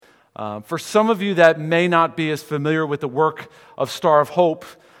For some of you that may not be as familiar with the work of Star of Hope,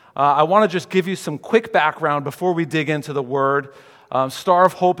 I want to just give you some quick background before we dig into the Word. Star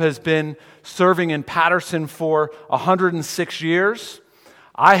of Hope has been serving in Patterson for 106 years.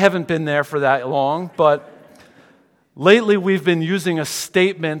 I haven't been there for that long, but lately we've been using a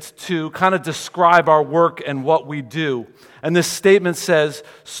statement to kind of describe our work and what we do. And this statement says,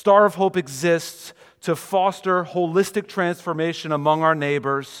 Star of Hope exists to foster holistic transformation among our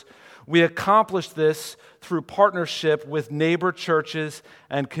neighbors. We accomplish this through partnership with neighbor churches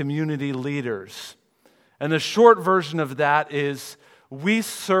and community leaders. And the short version of that is we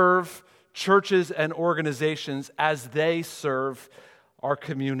serve churches and organizations as they serve our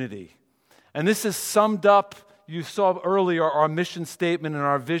community. And this is summed up, you saw earlier our mission statement and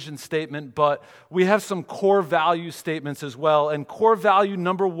our vision statement, but we have some core value statements as well. And core value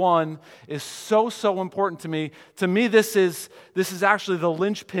number one is so important to me. To me, this is actually the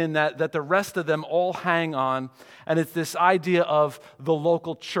linchpin that the rest of them all hang on. And it's this idea of the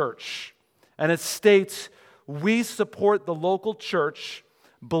local church. And it states, we support the local church,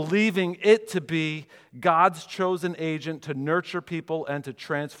 believing it to be God's chosen agent to nurture people and to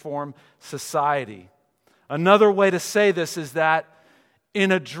transform society. Another way to say this is that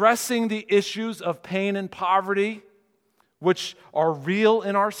in addressing the issues of pain and poverty, which are real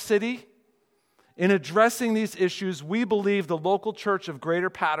in our city, in addressing these issues, we believe the local church of Greater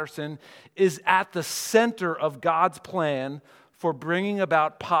Patterson is at the center of God's plan for bringing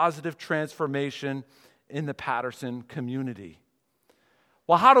about positive transformation in the Patterson community.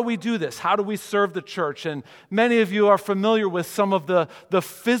 Well, how do we do this? How do we serve the church? And many of you are familiar with some of the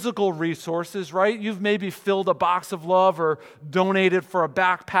physical resources, right? You've maybe filled a box of love or donated for a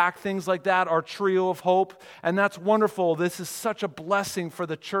backpack, things like that, our Trio of Hope, and that's wonderful. This is such a blessing for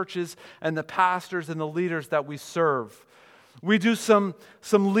the churches and the pastors and the leaders that we serve. We do some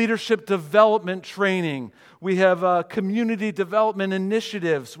leadership development training. We have community development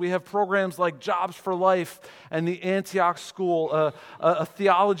initiatives. We have programs like Jobs for Life and the Antioch School, a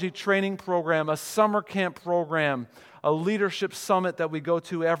theology training program, a summer camp program, a leadership summit that we go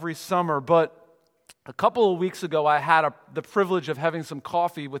to every summer. But a couple of weeks ago, I had the privilege of having some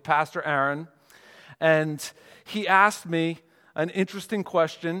coffee with Pastor Aaron, and he asked me an interesting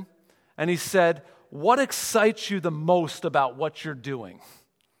question, and he said, what excites you the most about what you're doing?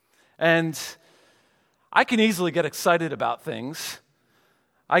 And I can easily get excited about things.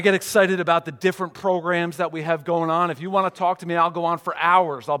 I get excited about the different programs that we have going on. If you want to talk to me, I'll go on for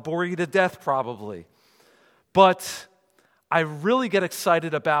hours. I'll bore you to death probably. But I really get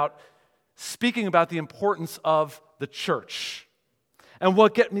excited about speaking about the importance of the church. And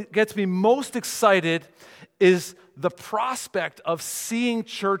what gets me most excited is the prospect of seeing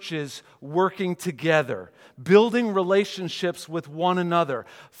churches working together, building relationships with one another,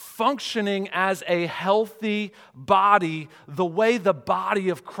 functioning as a healthy body the way the body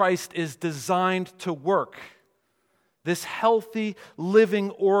of Christ is designed to work. This healthy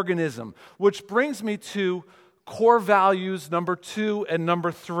living organism, which brings me to core values number 2 and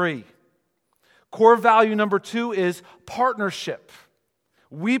number 3. Core value number 2 is partnership.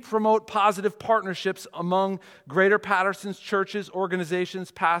 We promote positive partnerships among Greater Patterson's churches, organizations,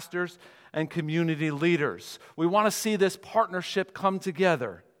 pastors, and community leaders. We want to see this partnership come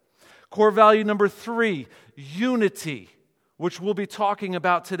together. Core value number 3, unity, which we'll be talking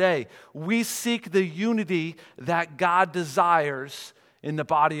about today. We seek the unity that God desires in the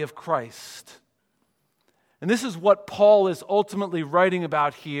body of Christ. And this is what Paul is ultimately writing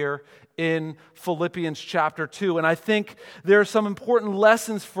about here in Philippians chapter 2. And I think there are some important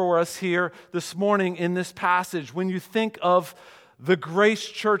lessons for us here this morning in this passage when you think of the Grace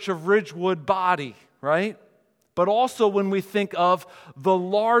Church of Ridgewood body, right? But also when we think of the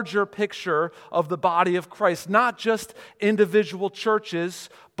larger picture of the body of Christ, not just individual churches,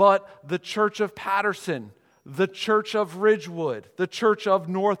 but the Church of Patterson, the Church of Ridgewood, the Church of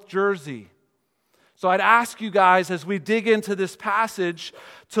North Jersey. So I'd ask you guys, as we dig into this passage,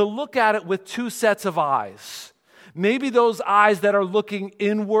 to look at it with 2 sets of eyes. Maybe those eyes that are looking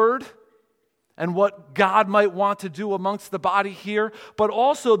inward and what God might want to do amongst the body here, but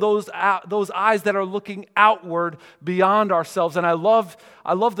also those eyes that are looking outward beyond ourselves. And I love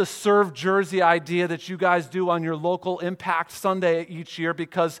the Serve Jersey idea that you guys do on your local Impact Sunday each year,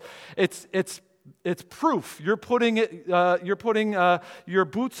 because it's proof. You're putting your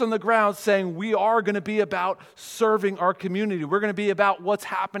boots on the ground, saying we are going to be about serving our community. We're going to be about what's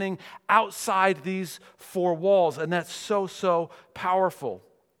happening outside these 4 walls, and that's so powerful.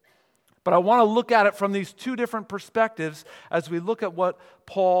 But I want to look at it from these 2 different perspectives as we look at what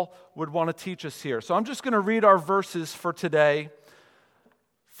Paul would want to teach us here. So I'm just going to read our verses for today.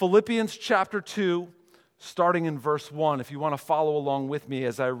 Philippians chapter 2, starting in verse 1, if you want to follow along with me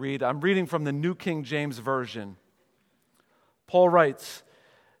as I read. I'm reading from the New King James Version. Paul writes,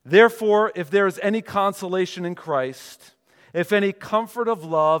 "Therefore, if there is any consolation in Christ, if any comfort of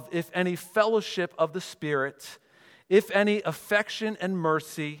love, if any fellowship of the Spirit, if any affection and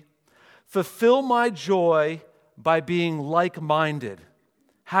mercy, fulfill my joy by being like-minded,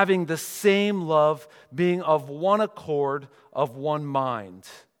 having the same love, being of one accord, of one mind.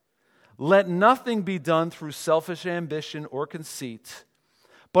 Let nothing be done through selfish ambition or conceit,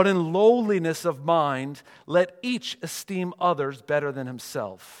 but in lowliness of mind, let each esteem others better than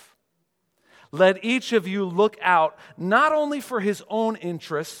himself. Let each of you look out not only for his own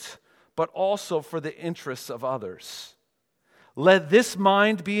interests, but also for the interests of others. Let this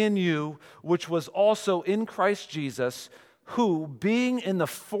mind be in you, which was also in Christ Jesus, who, being in the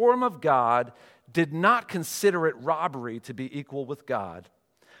form of God, did not consider it robbery to be equal with God,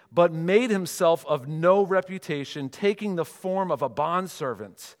 but made himself of no reputation, taking the form of a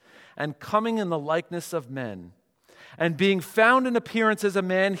bondservant, and coming in the likeness of men. And being found in appearance as a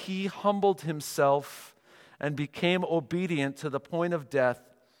man, he humbled himself and became obedient to the point of death,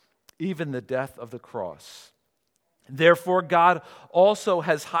 even the death of the cross. Therefore God also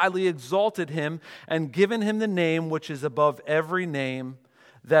has highly exalted him and given him the name which is above every name,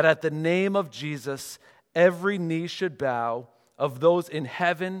 that at the name of Jesus every knee should bow, of those in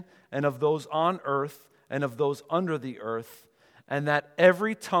heaven and of those on earth and of those under the earth, and that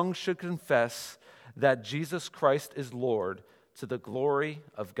every tongue should confess that Jesus Christ is Lord, to the glory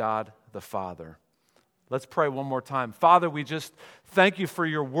of God the Father." Let's pray one more time. Father, we just thank you for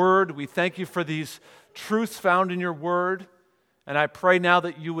your word. We thank you for these truths found in your word. And I pray now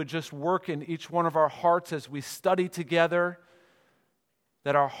that you would just work in each one of our hearts as we study together,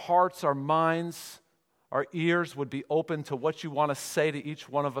 that our hearts, our minds, our ears would be open to what you want to say to each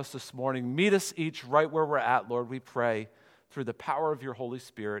one of us this morning. Meet us each right where we're at, Lord, we pray, through the power of your Holy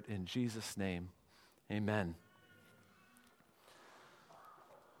Spirit. In Jesus' name, amen.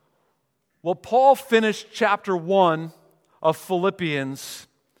 Well, Paul finished chapter 1 of Philippians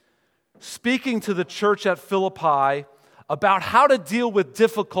speaking to the church at Philippi about how to deal with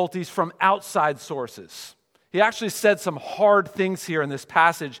difficulties from outside sources. He actually said some hard things here in this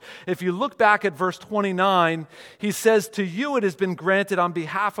passage. If you look back at verse 29, he says, "To you it has been granted on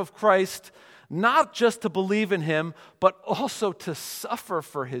behalf of Christ, not just to believe in him, but also to suffer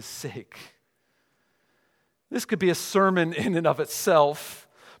for his sake." This could be a sermon in and of itself.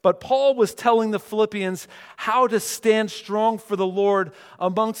 But Paul was telling the Philippians how to stand strong for the Lord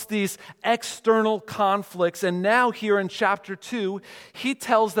amongst these external conflicts. And now here in chapter 2, he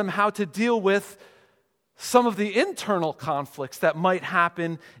tells them how to deal with some of the internal conflicts that might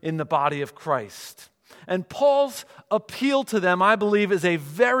happen in the body of Christ. And Paul's appeal to them, I believe, is a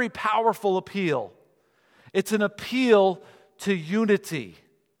very powerful appeal. It's an appeal to unity.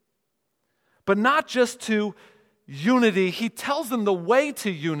 But not just to unity, he tells them the way to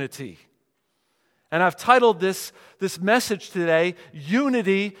unity. And I've titled this message today,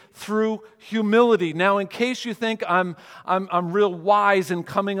 "Unity Through Humility." Now, in case you think I'm real wise in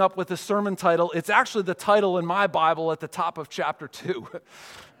coming up with a sermon title, it's actually the title in my Bible at the top of chapter 2,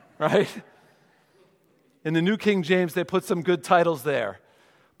 right? In the New King James, they put some good titles there.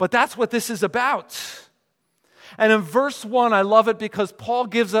 But that's what this is about. And in verse 1, I love it because Paul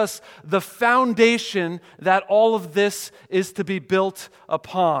gives us the foundation that all of this is to be built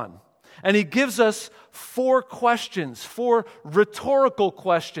upon. And he gives us 4 questions, 4 rhetorical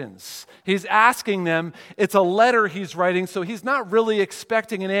questions. He's asking them. It's a letter he's writing, so he's not really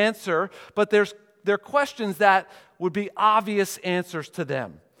expecting an answer, but they're questions that would be obvious answers to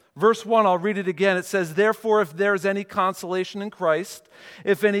them. Verse 1, I'll read it again. It says, "Therefore, if there is any consolation in Christ,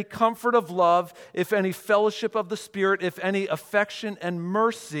 if any comfort of love, if any fellowship of the Spirit, if any affection and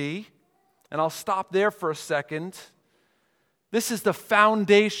mercy," and I'll stop there for a second. This is the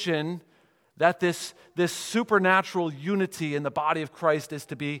foundation that this supernatural unity in the body of Christ is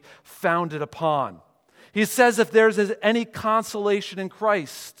to be founded upon. He says if there's any consolation in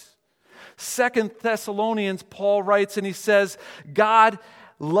Christ. 2 Thessalonians, Paul writes, and he says, "God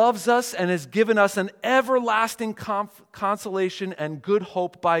loves us and has given us an everlasting consolation and good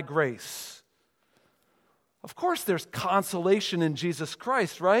hope by grace." Of course there's consolation in Jesus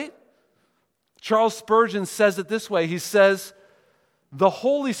Christ, right? Charles Spurgeon says it this way. He says, "The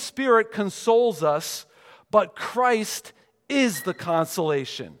Holy Spirit consoles us, but Christ is the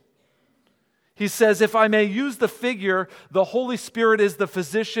consolation." He says, if I may use the figure, the Holy Spirit is the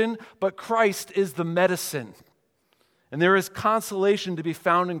physician, but Christ is the medicine. And there is consolation to be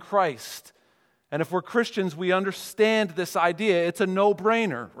found in Christ. And if we're Christians, we understand this idea. It's a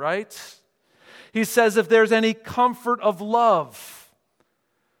no-brainer, right? He says if there's any comfort of love.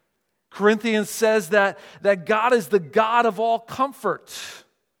 Corinthians says that God is the God of all comfort.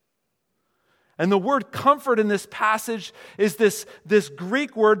 And the word comfort in this passage is this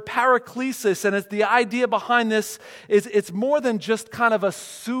Greek word paraklesis, and it's the idea behind this is it's more than just kind of a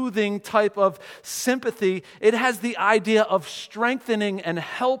soothing type of sympathy. It has the idea of strengthening and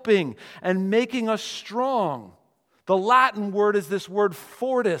helping and making us strong. The Latin word is this word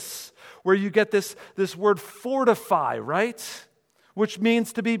fortis, where you get this word fortify, right? Which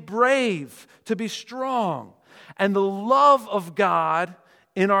means to be brave, to be strong. And the love of God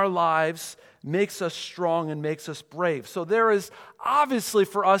in our lives makes us strong and makes us brave. So there is obviously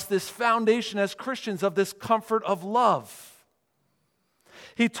for us this foundation as Christians of this comfort of love.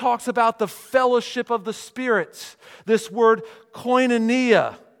 He talks about the fellowship of the Spirit. This word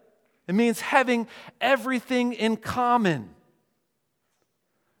koinonia. It means having everything in common.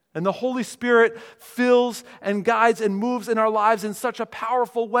 And the Holy Spirit fills and guides and moves in our lives in such a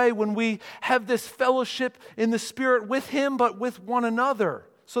powerful way when we have this fellowship in the Spirit with Him, but with one another.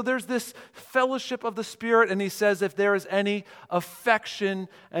 So there's this fellowship of the Spirit, and he says if there is any affection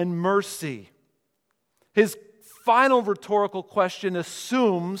and mercy. His final rhetorical question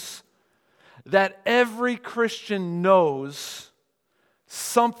assumes that every Christian knows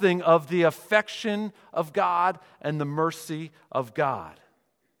something of the affection of God and the mercy of God.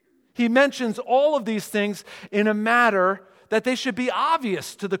 He mentions all of these things in a manner that they should be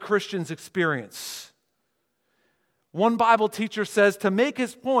obvious to the Christian's experience. One Bible teacher says to make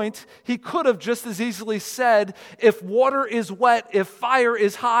his point, he could have just as easily said, if water is wet, if fire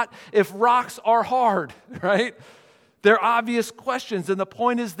is hot, if rocks are hard, right? They're obvious questions. And the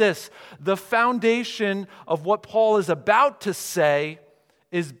point is this, the foundation of what Paul is about to say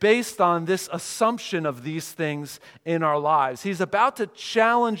is based on this assumption of these things in our lives. He's about to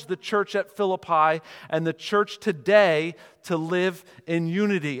challenge the church at Philippi and the church today to live in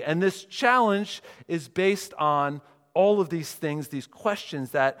unity. And this challenge is based on all of these things, these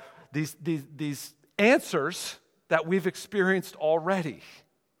questions, that these answers that we've experienced already.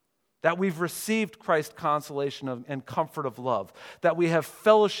 That we've received Christ's consolation and comfort of love, that we have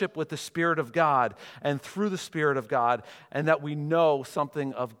fellowship with the Spirit of God and through the Spirit of God, and that we know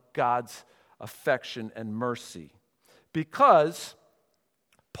something of God's affection and mercy. Because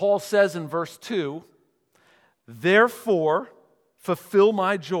Paul says in verse 2, therefore fulfill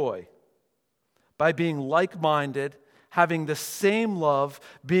my joy by being like-minded, having the same love,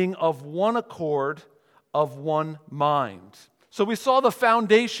 being of one accord, of one mind. So we saw the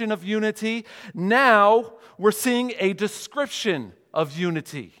foundation of unity. Now we're seeing a description of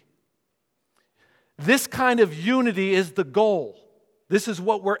unity. This kind of unity is the goal. This is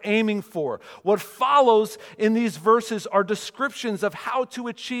what we're aiming for. What follows in these verses are descriptions of how to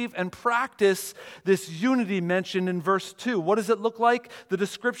achieve and practice this unity mentioned in verse 2. What does it look like? The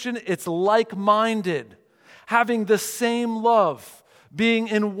description, it's like-minded, having the same love, being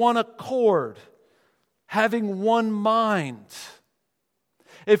in one accord, having one mind.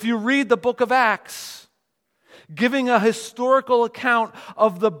 If you read the book of Acts, giving a historical account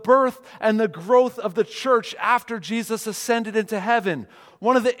of the birth and the growth of the church after Jesus ascended into heaven,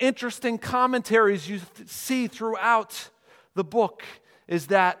 one of the interesting commentaries you see throughout the book is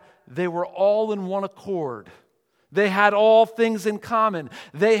that they were all in one accord. They had all things in common.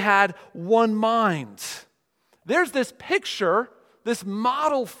 They had one mind. There's this picture, this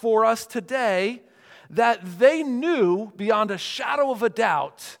model for us today that they knew beyond a shadow of a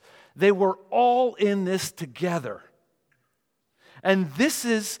doubt they were all in this together. And this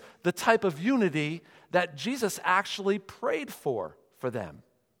is the type of unity that Jesus actually prayed for them.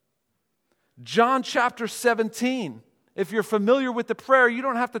 John chapter 17. If you're familiar with the prayer, you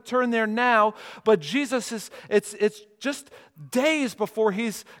don't have to turn there now, but Jesus it's just days before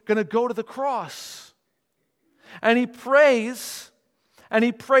he's going to go to the cross. And he prays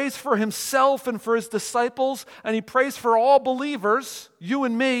for himself and for his disciples, and he prays for all believers, you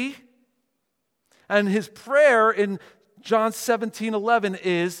and me. And his prayer in John 17:11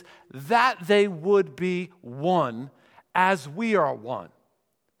 is that they would be one as we are one.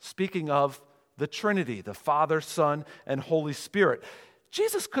 Speaking of the Trinity, the Father, Son, and Holy Spirit.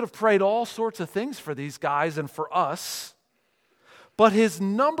 Jesus could have prayed all sorts of things for these guys and for us, but his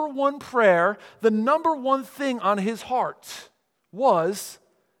number one prayer, the number one thing on his heart, was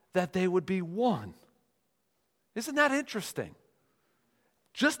that they would be one. Isn't that interesting?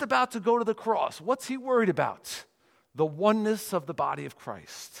 Just about to go to the cross, what's he worried about? The oneness of the body of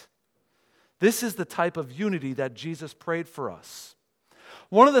Christ. This is the type of unity that Jesus prayed for us.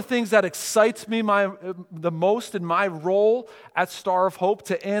 One of the things that excites me the most in my role at Star of Hope,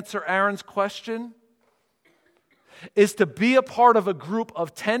 to answer Aaron's question, is to be a part of a group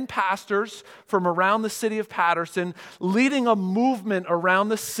of 10 pastors from around the city of Patterson, leading a movement around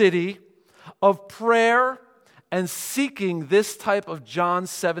the city of prayer and seeking this type of John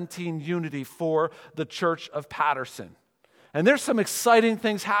 17 unity for the church of Patterson. And there's some exciting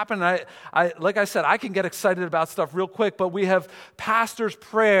things happening. Like I said, I can get excited about stuff real quick, but we have pastors'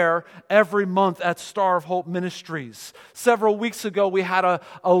 prayer every month at Star of Hope Ministries. Several weeks ago, we had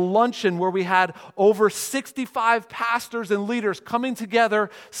a luncheon where we had over 65 pastors and leaders coming together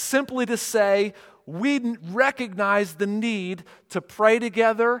simply to say, we recognize the need to pray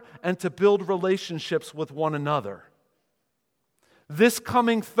together and to build relationships with one another. This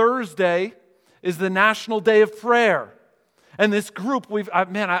coming Thursday is the National Day of Prayer. And this group,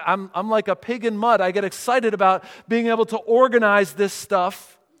 I'm like a pig in mud. I get excited about being able to organize this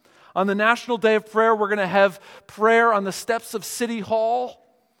stuff. On the National Day of Prayer, we're going to have prayer on the steps of City Hall.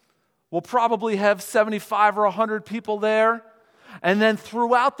 We'll probably have 75 or 100 people there. And then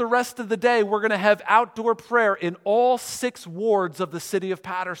throughout the rest of the day, we're going to have outdoor prayer in all 6 wards of the city of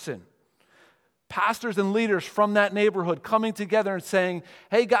Patterson. Pastors and leaders from that neighborhood coming together and saying,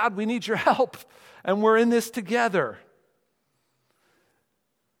 hey, God, we need your help, and we're in this together.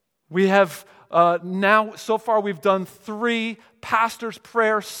 We have so far we've done 3 pastors'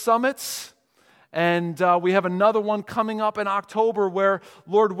 prayer summits, and we have another one coming up in October where,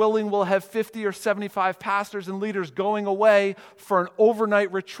 Lord willing, we'll have 50 or 75 pastors and leaders going away for an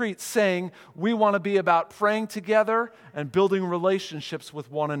overnight retreat saying we want to be about praying together and building relationships with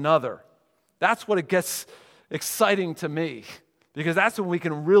one another. That's what it gets exciting to me, because that's when we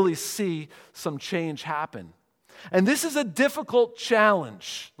can really see some change happen. And this is a difficult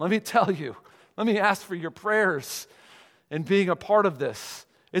challenge, let me tell you. Let me ask for your prayers in being a part of this.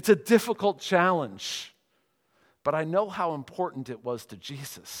 It's a difficult challenge, but I know how important it was to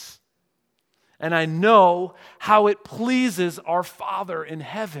Jesus. And I know how it pleases our Father in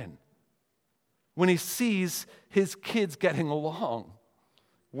heaven when He sees His kids getting along,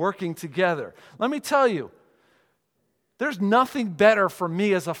 working together. Let me tell you, there's nothing better for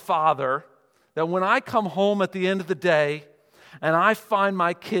me as a father than when I come home at the end of the day and I find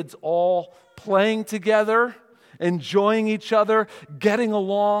my kids all playing together, enjoying each other, getting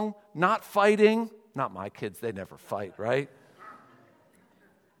along, not fighting. Not my kids, they never fight, right?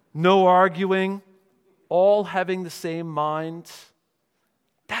 No arguing, all having the same mind.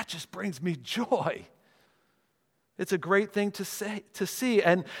 That just brings me joy. It's a great thing to see.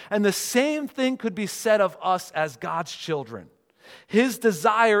 And the same thing could be said of us as God's children. His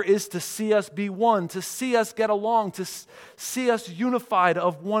desire is to see us be one, to see us get along, to see us unified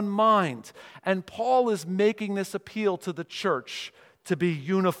of one mind. And Paul is making this appeal to the church to be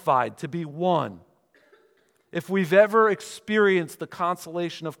unified, to be one. If we've ever experienced the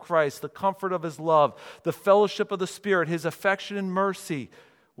consolation of Christ, the comfort of His love, the fellowship of the Spirit, His affection and mercy,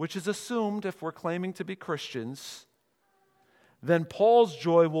 which is assumed if we're claiming to be Christians, then Paul's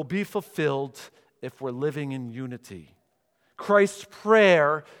joy will be fulfilled if we're living in unity. Christ's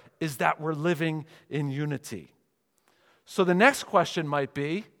prayer is that we're living in unity. So the next question might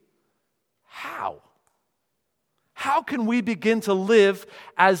be, how? How can we begin to live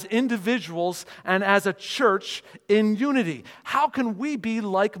as individuals and as a church in unity? How can we be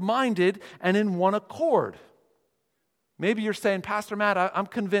like-minded and in one accord? Maybe you're saying, Pastor Matt, I'm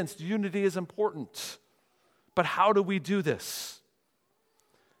convinced unity is important. But how do we do this?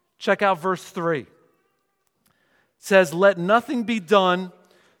 Check out verse 3. It says, let nothing be done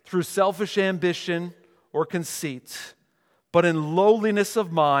through selfish ambition or conceit, but in lowliness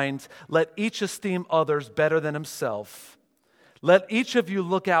of mind, let each esteem others better than himself. Let each of you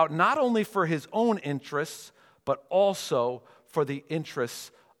look out not only for his own interests, but also for the interests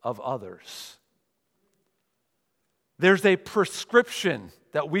of others. There's a prescription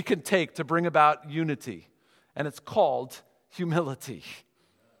that we can take to bring about unity, and it's called humility.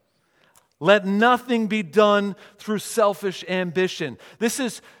 Let nothing be done through selfish ambition. This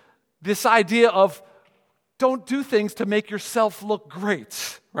is this idea of don't do things to make yourself look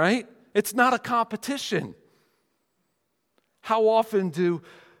great, right? It's not a competition. How often do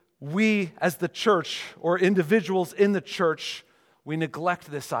we as the church or individuals in the church, we neglect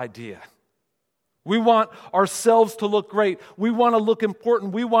this idea? We want ourselves to look great. We want to look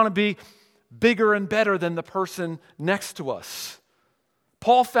important. We want to be bigger and better than the person next to us.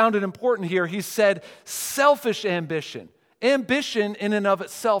 Paul found it important here. He said, selfish ambition. Ambition in and of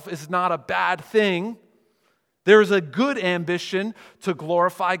itself is not a bad thing. There's a good ambition to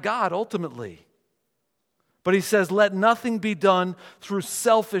glorify God ultimately. But he says, let nothing be done through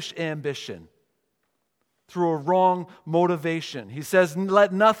selfish ambition, through a wrong motivation. He says,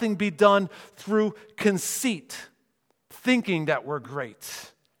 let nothing be done through conceit, thinking that we're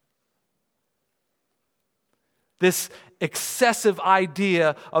great. This excessive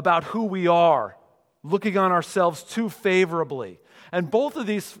idea about who we are, looking on ourselves too favorably. And both of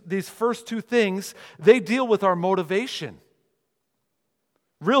these first two things, they deal with our motivation.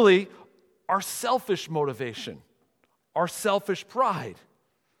 Really, our selfish motivation, our selfish pride.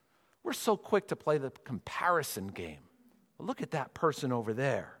 We're so quick to play the comparison game. Look at that person over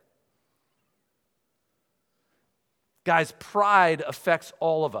there. Guys, pride affects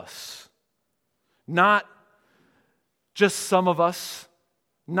all of us. Not just some of us.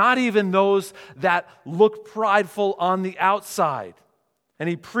 Not even those that look prideful on the outside. And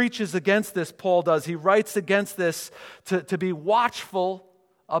he preaches against this, Paul does. He writes against this to be watchful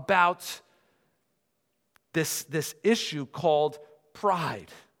about this issue called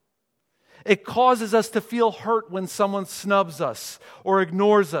pride. It causes us to feel hurt when someone snubs us or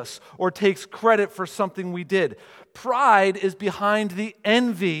ignores us or takes credit for something we did. Pride is behind the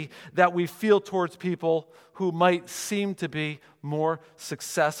envy that we feel towards people who might seem to be more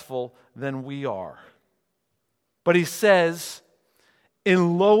successful than we are. But he says,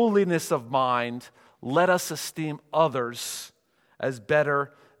 in lowliness of mind, let us esteem others as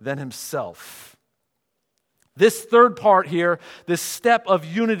better than himself. This third part here, this step of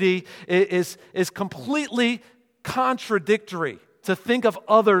unity, is completely contradictory. To think of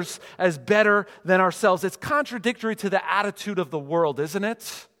others as better than ourselves. It's contradictory to the attitude of the world, isn't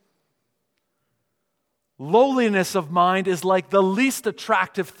it? Lowliness of mind is like the least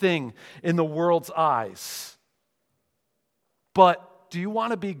attractive thing in the world's eyes. But do you want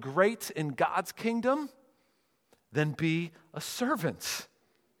to be great in God's kingdom? Then be a servant.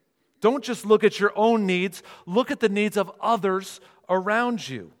 Don't just look at your own needs, look at the needs of others around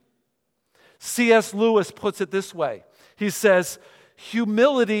you. C.S. Lewis puts it this way. He says,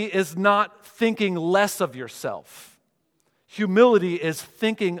 humility is not thinking less of yourself. Humility is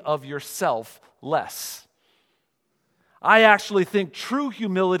thinking of yourself less. I actually think true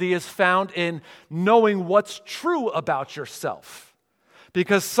humility is found in knowing what's true about yourself.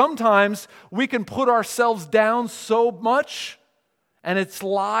 Because sometimes we can put ourselves down so much, and it's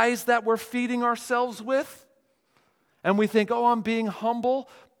lies that we're feeding ourselves with. And we think, oh, I'm being humble,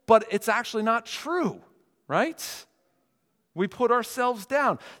 but it's actually not true, right? We put ourselves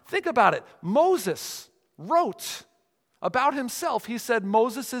down. Think about it. Moses wrote about himself. He said,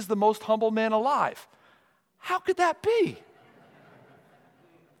 Moses is the most humble man alive. How could that be?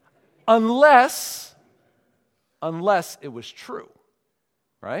 Unless it was true,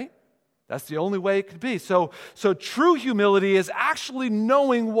 right? That's the only way it could be. So true humility is actually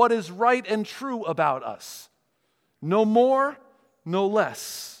knowing what is right and true about us. No more, no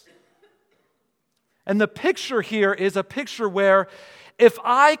less. And the picture here is a picture where if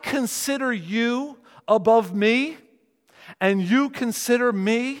I consider you above me and you consider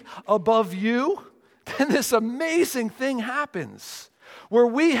me above you, then this amazing thing happens where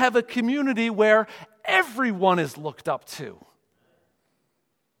we have a community where everyone is looked up to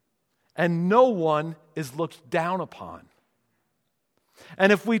and no one is looked down upon.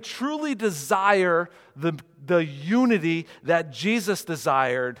 And if we truly desire the unity that Jesus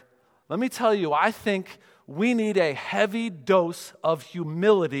desired, let me tell you, I think we need a heavy dose of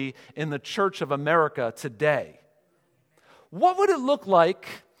humility in the Church of America today. What would it look like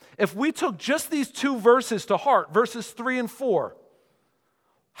if we took just these two verses to heart, verses 3 and 4?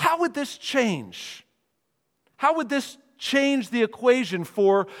 How would this change? How would this change the equation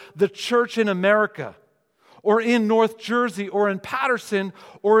for the church in America, or in North Jersey, or in Patterson,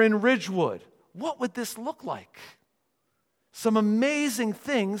 or in Ridgewood? What would this look like? Some amazing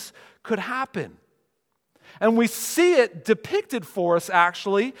things could happen. And we see it depicted for us,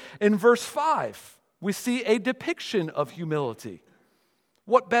 actually, in verse 5. We see a depiction of humility.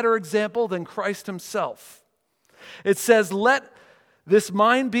 What better example than Christ himself? It says, let this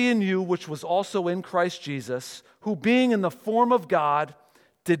mind be in you, which was also in Christ Jesus, who being in the form of God,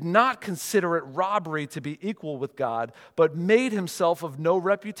 did not consider it robbery to be equal with God, but made himself of no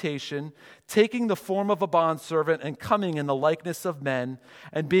reputation, taking the form of a bondservant and coming in the likeness of men,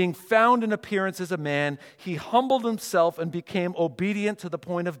 and being found in appearance as a man, he humbled himself and became obedient to the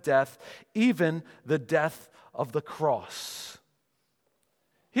point of death, even the death of the cross.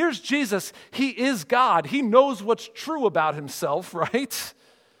 Here's Jesus. He is God. He knows what's true about himself, right?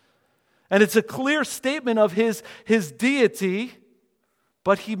 And it's a clear statement of his deity.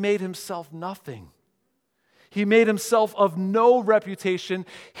 But he made himself nothing. He made himself of no reputation.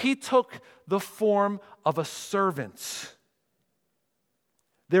 He took the form of a servant.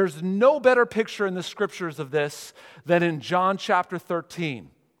 There's no better picture in the scriptures of this than in John chapter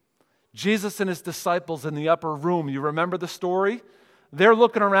 13. Jesus and his disciples in the upper room. You remember the story? They're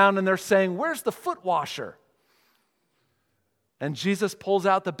looking around and they're saying, "Where's the foot washer?" And Jesus pulls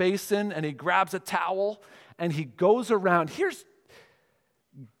out the basin and he grabs a towel and he goes around. Here's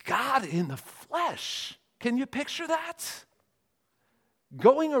God in the flesh. Can you picture that?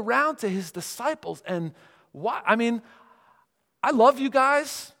 Going around to his disciples and I love you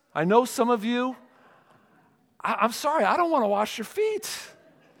guys. I know some of you. I'm sorry, I don't want to wash your feet.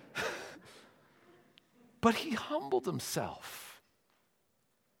 But he humbled himself.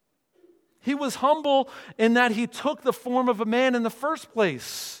 He was humble in that he took the form of a man in the first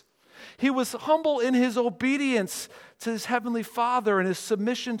place. He was humble in his obedience to his heavenly Father and his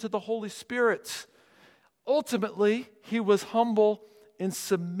submission to the Holy Spirit. Ultimately, he was humble in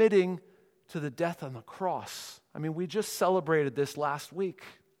submitting to the death on the cross. We just celebrated this last week.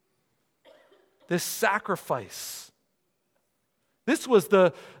 This sacrifice. This was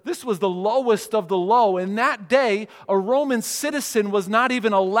the lowest of the low. In that day, a Roman citizen was not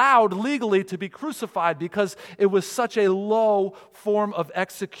even allowed legally to be crucified because it was such a low form of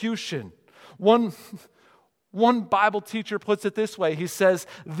execution. One Bible teacher puts it this way. He says,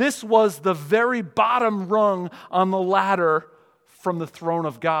 this was the very bottom rung on the ladder from the throne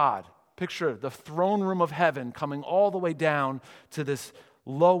of God. Picture the throne room of heaven coming all the way down to this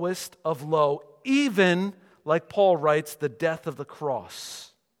lowest of low, even, like Paul writes, the death of the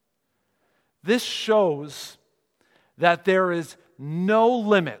cross. This shows that there is no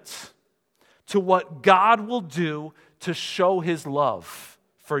limit to what God will do to show his love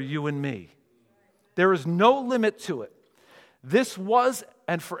for you and me. There is no limit to it. This was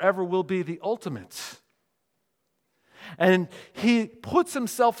and forever will be the ultimate. And he puts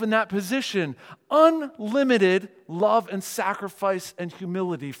himself in that position, unlimited love and sacrifice and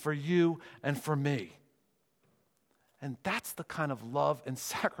humility for you and for me. And that's the kind of love and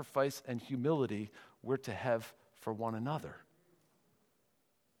sacrifice and humility we're to have for one another.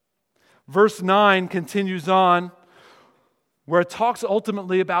 Verse 9 continues on, where it talks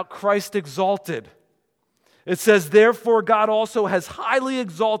ultimately about Christ exalted. It says, therefore God also has highly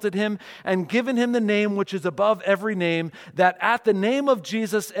exalted him and given him the name which is above every name, that at the name of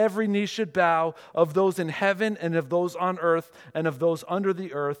Jesus every knee should bow, of those in heaven and of those on earth and of those under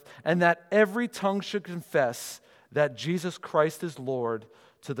the earth, and that every tongue should confess that Jesus Christ is Lord,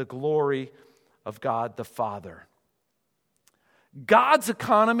 to the glory of God the Father. God's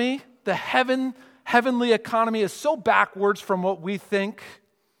economy, the heavenly economy, is so backwards from what we think,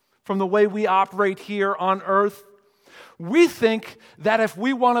 from the way we operate here on earth. We think that if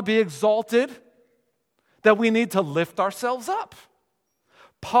we want to be exalted, that we need to lift ourselves up,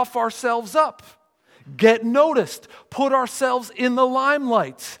 puff ourselves up, get noticed, put ourselves in the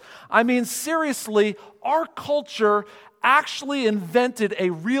limelight. Seriously, our culture actually invented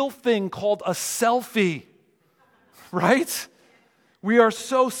a real thing called a selfie, right? We are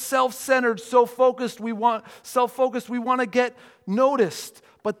so self-centered, so focused, we want to get noticed.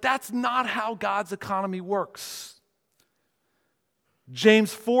 But that's not how God's economy works.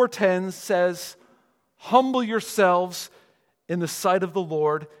 James 4:10 says, humble yourselves in the sight of the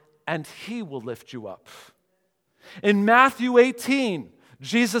Lord, and he will lift you up. In Matthew 18,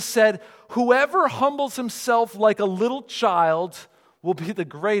 Jesus said, whoever humbles himself like a little child will be the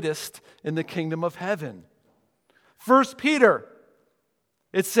greatest in the kingdom of heaven. 1 Peter,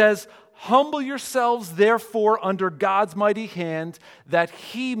 it says, humble yourselves, therefore, under God's mighty hand, that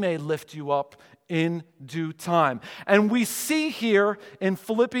he may lift you up in due time. And we see here in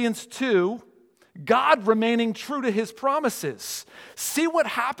Philippians 2, God remaining true to his promises. See what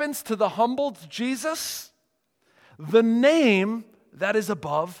happens to the humbled Jesus? The name that is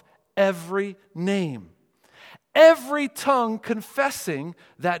above every name. Every tongue confessing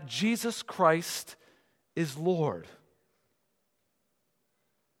that Jesus Christ is Lord.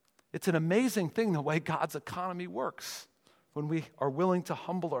 It's an amazing thing the way God's economy works when we are willing to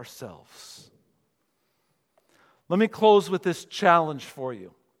humble ourselves. Let me close with this challenge for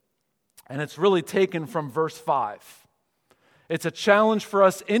you. And it's really taken from verse 5. It's a challenge for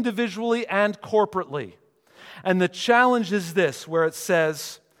us individually and corporately. And the challenge is this, where it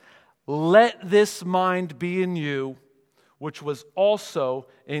says, let this mind be in you, which was also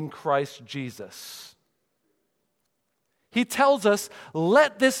in Christ Jesus. He tells us,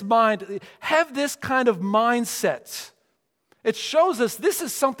 let this mind, have this kind of mindset. It shows us this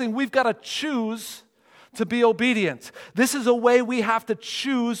is something we've got to choose to be obedient. This is a way we have to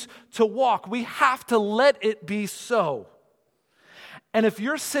choose to walk. We have to let it be so. And if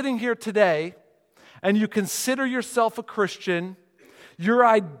you're sitting here today and you consider yourself a Christian, you're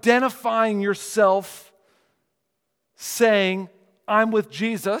identifying yourself saying, I'm with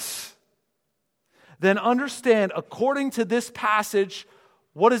Jesus, then understand, according to this passage,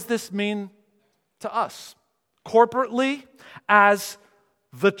 what does this mean to us? Corporately, as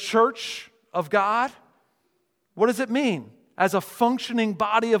the church of God, what does it mean? As a functioning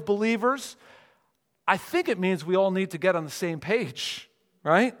body of believers, I think it means we all need to get on the same page,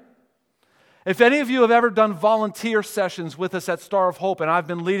 right? If any of you have ever done volunteer sessions with us at Star of Hope, and I've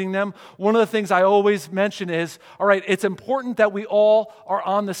been leading them, one of the things I always mention is, all right, it's important that we all are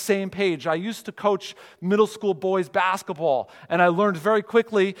on the same page. I used to coach middle school boys basketball, and I learned very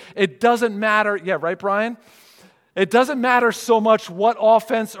quickly, it doesn't matter, yeah, right, Brian? It doesn't matter so much what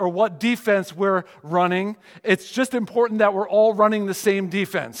offense or what defense we're running. It's just important that we're all running the same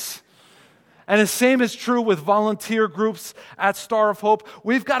defense. And the same is true with volunteer groups at Star of Hope.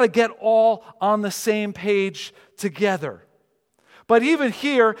 We've got to get all on the same page together. But even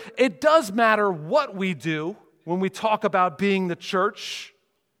here, it does matter what we do when we talk about being the church.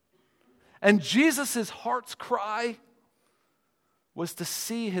 And Jesus' heart's cry was to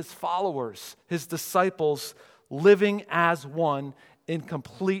see his followers, his disciples, living as one in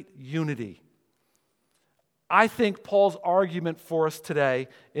complete unity. I think Paul's argument for us today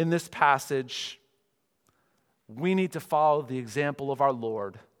in this passage, we need to follow the example of our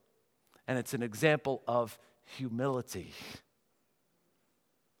Lord, and it's an example of humility.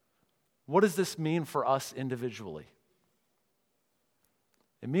 What does this mean for us individually?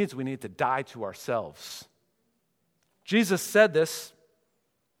 It means we need to die to ourselves. Jesus said this,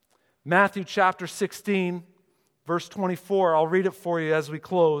 Matthew chapter 16, verse 24. I'll read it for you as we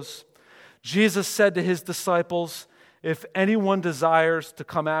close. Jesus said to his disciples, if anyone desires to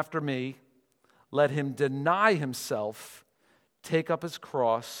come after me, let him deny himself, take up his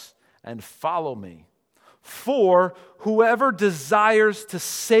cross, and follow me. For whoever desires to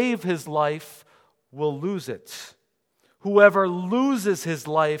save his life will lose it. Whoever loses his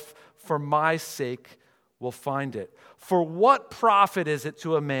life for my sake will find it. For what profit is it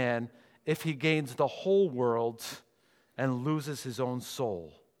to a man if he gains the whole world and loses his own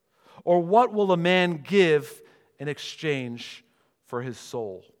soul? Or what will a man give in exchange for his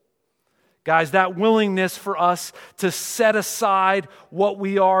soul? Guys, that willingness for us to set aside what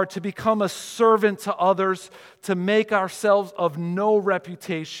we are, to become a servant to others, to make ourselves of no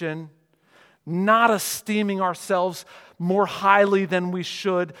reputation, not esteeming ourselves more highly than we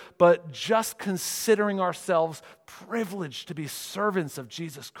should, but just considering ourselves privileged to be servants of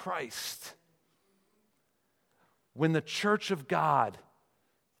Jesus Christ. When the church of God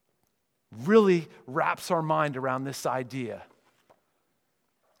really wraps our mind around this idea,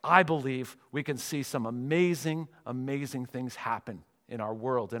 I believe we can see some amazing, amazing things happen in our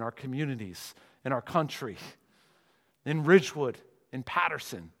world, in our communities, in our country, in Ridgewood, in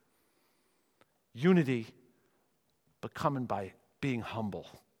Patterson. Unity, but coming by being humble,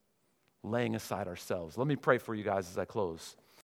 laying aside ourselves. Let me pray for you guys as I close.